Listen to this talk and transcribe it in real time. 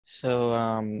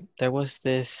There was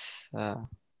this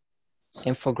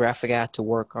infographic I had to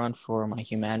work on for my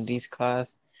humanities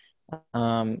class.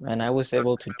 And I was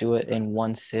able to do it in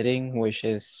one sitting, which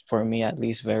is, for me at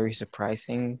least, very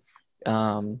surprising.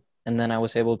 And then I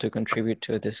was able to contribute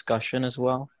to a discussion as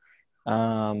well,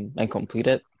 and complete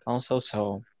it also.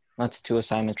 So that's two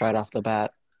assignments right off the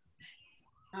bat.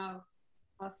 Oh,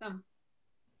 awesome.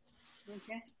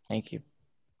 Okay. Thank you.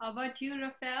 How about you,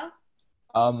 Rafael?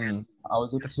 I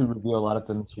was able to review a lot of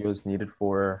the materials needed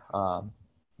for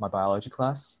my biology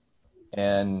class,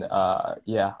 and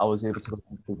yeah, I was able to look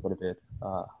through quite a bit.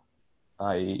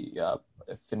 I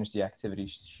finished the activity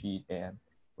sheet and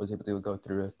was able to go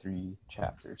through 3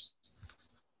 chapters.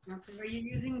 Okay. Were you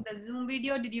using the Zoom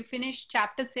video? Did you finish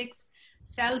chapter 6,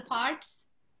 cell parts?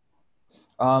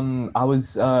 I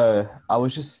was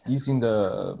just using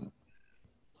the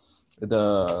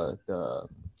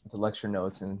lecture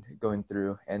notes and going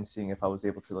through and seeing if I was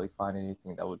able to like find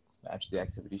anything that would match the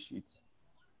activity sheets.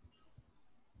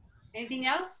 Anything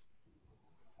else?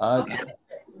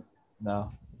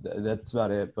 No, that's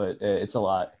about it. But it's a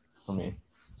lot for me.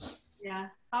 Yeah.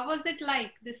 How was it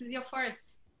like? This is your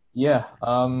first. Yeah.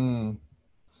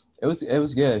 It was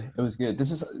good. It was good.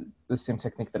 This is the same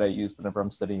technique that I use whenever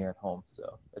I'm studying at home,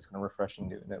 so it's kind of refreshing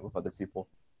doing it with other people.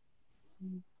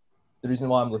 The reason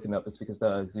why I'm looking up is because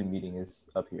the Zoom meeting is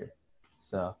up here.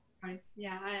 So. Right.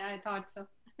 Yeah, I thought so.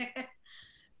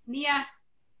 Nia,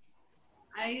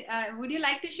 would you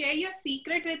like to share your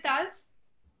secret with us?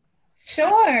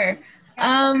 Sure.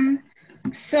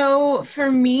 So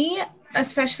for me,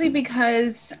 especially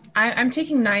because I'm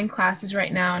taking 9 classes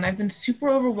right now and I've been super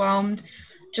overwhelmed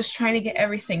just trying to get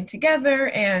everything together,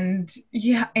 and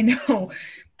yeah, I know.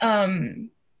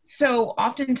 So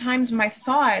oftentimes my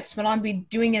thoughts, when I'll be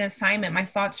doing an assignment, my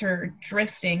thoughts are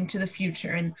drifting to the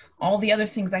future and all the other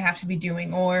things I have to be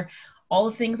doing, or all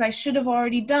the things I should have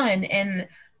already done, and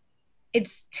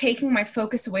it's taking my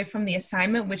focus away from the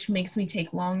assignment, which makes me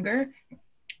take longer.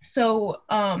 So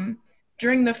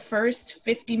during the first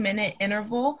 50-minute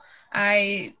interval,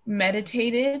 I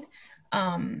meditated.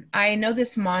 I know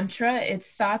this mantra. It's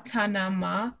Sa Ta Na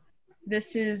Ma.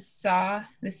 This is Sa,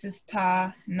 this is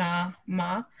Ta Na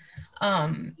Ma.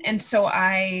 And so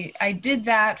I did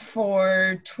that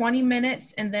for 20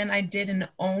 minutes, and then I did an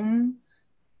Om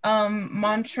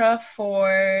mantra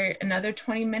for another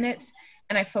 20 minutes,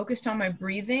 and I focused on my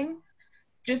breathing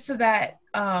just so that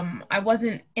I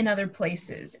wasn't in other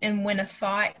places. And when a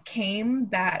thought came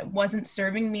that wasn't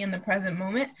serving me in the present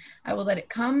moment, I would let it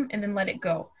come and then let it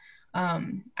go.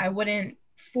 I wouldn't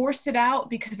force it out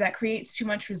because that creates too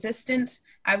much resistance.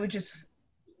 I would just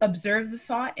observe the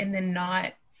thought and then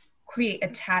not create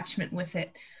attachment with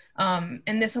it.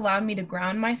 And this allowed me to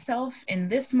ground myself in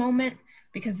this moment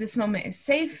because this moment is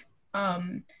safe.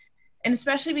 And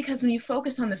especially because when you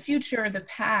focus on the future or the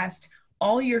past,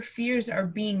 all your fears are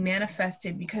being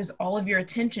manifested because all of your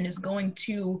attention is going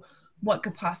to what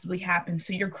could possibly happen.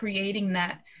 So you're creating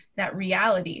that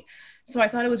reality. So I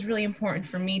thought it was really important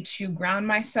for me to ground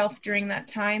myself during that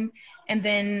time. And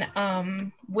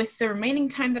then with the remaining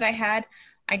time that I had,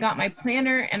 I got my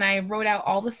planner and I wrote out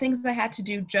all the things I had to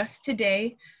do just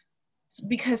today.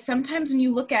 Because sometimes when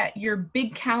you look at your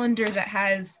big calendar that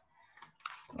has,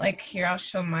 like, here, I'll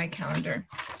show my calendar.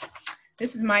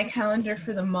 This is my calendar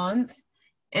for the month.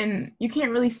 And you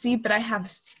can't really see, but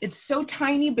it's so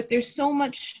tiny, but there's so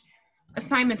much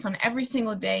assignments on every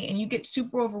single day, and you get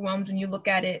super overwhelmed when you look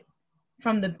at it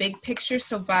from the big picture.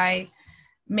 So by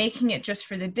making it just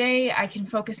for the day, I can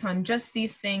focus on just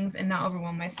these things and not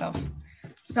overwhelm myself.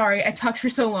 Sorry, I talked for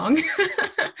so long.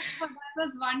 That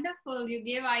was wonderful. You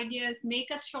gave ideas. Make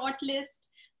a short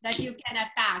list that you can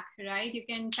attack, right? You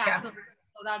can tackle. Yeah.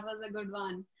 So that was a good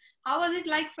one. How was it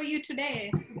like for you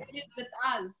today, doing it with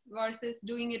us versus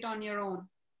doing it on your own?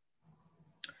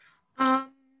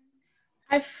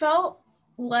 I felt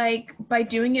like by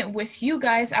doing it with you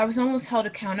guys, I was almost held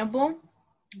accountable,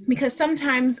 because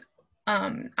sometimes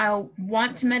I'll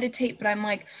want to meditate, but I'm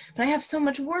like, but I have so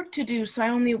much work to do. So I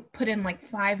only put in like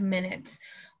 5 minutes,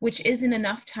 which isn't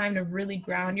enough time to really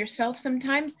ground yourself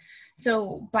sometimes.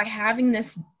 So by having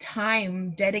this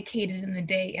time dedicated in the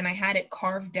day and I had it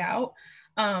carved out,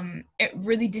 it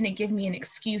really didn't give me an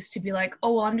excuse to be like,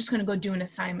 oh, well, I'm just going to go do an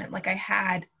assignment. Like I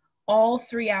had all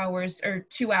 3 hours or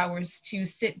 2 hours to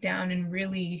sit down and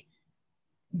really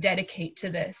dedicate to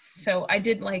this. So I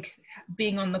did like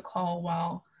being on the call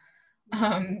while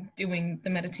doing the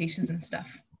meditations and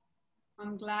stuff.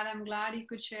 I'm glad you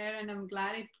could share, and I'm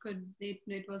glad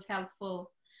it was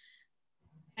helpful.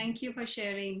 Thank you for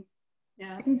sharing.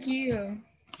 Yeah. Thank you.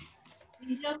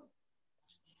 Angel?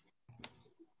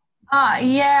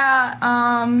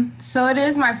 Yeah, so it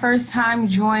is my first time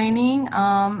joining.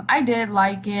 I did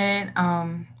like it.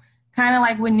 Kind of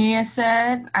like what Nia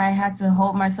said, I had to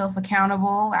hold myself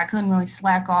accountable. I couldn't really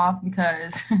slack off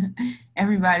because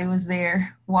everybody was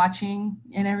there watching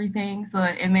and everything, so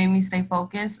it made me stay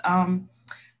focused.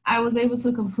 I was able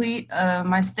to complete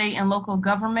my state and local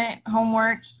government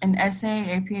homework, an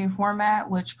essay, APA format,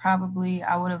 which probably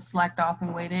I would have slacked off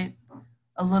and waited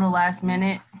a little last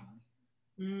minute.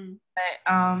 Mm.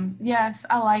 But yes,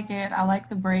 I like it. I like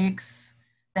the breaks,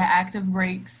 the active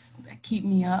breaks that keep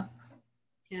me up.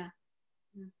 Yeah.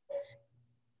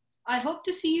 I hope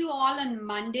to see you all on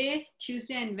Monday,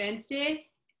 Tuesday, and Wednesday.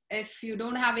 If you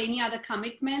don't have any other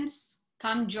commitments,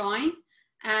 come join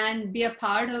and be a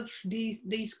part of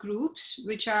these groups,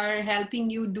 which are helping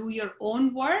you do your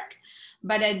own work,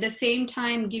 but at the same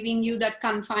time giving you that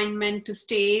confinement to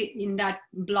stay in that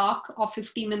block of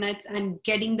 50 minutes and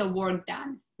getting the work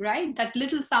done, right? That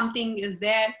little something is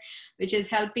there, which is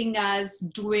helping us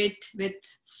do it with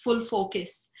full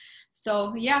focus.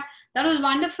 So yeah, that was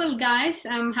wonderful, guys.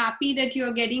 I'm happy that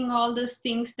you're getting all these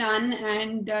things done,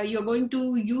 and you're going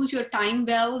to use your time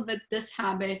well with this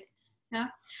habit. Yeah,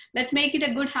 let's make it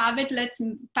a good habit. Let's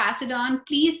pass it on.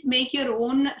 Please make your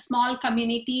own small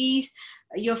communities,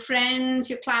 your friends,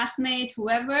 your classmates,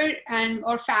 whoever, and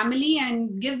or family,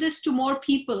 and give this to more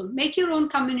people. Make your own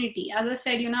community. As I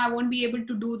said, I won't be able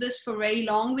to do this for very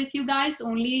long with you guys.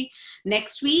 Only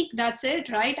next week. That's it,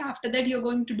 right? After that, you're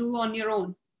going to do on your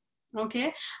own.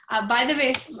 Okay. By the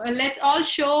way, let's all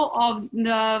show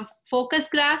the focus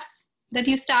graphs that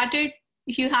you started,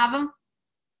 if you have them.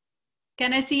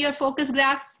 Can I see your focus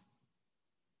graphs?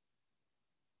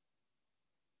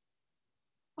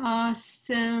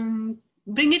 Awesome.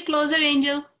 Bring it closer,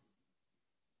 Angel.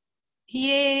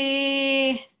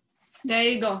 Yay. There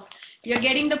you go. You're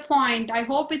getting the point. I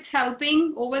hope it's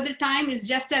helping over the time. It's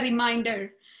just a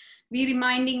reminder. We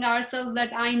reminding ourselves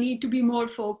that I need to be more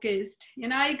focused.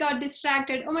 I got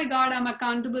distracted. Oh my God, I'm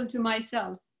accountable to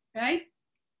myself, right?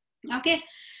 Okay.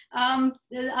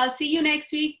 I'll see you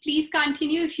next week. Please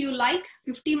continue if you like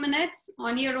 50 minutes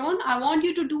on your own. I want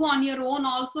you to do on your own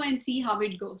also and see how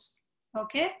it goes.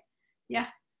 Okay. Yeah.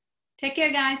 Take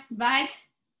care, guys. Bye.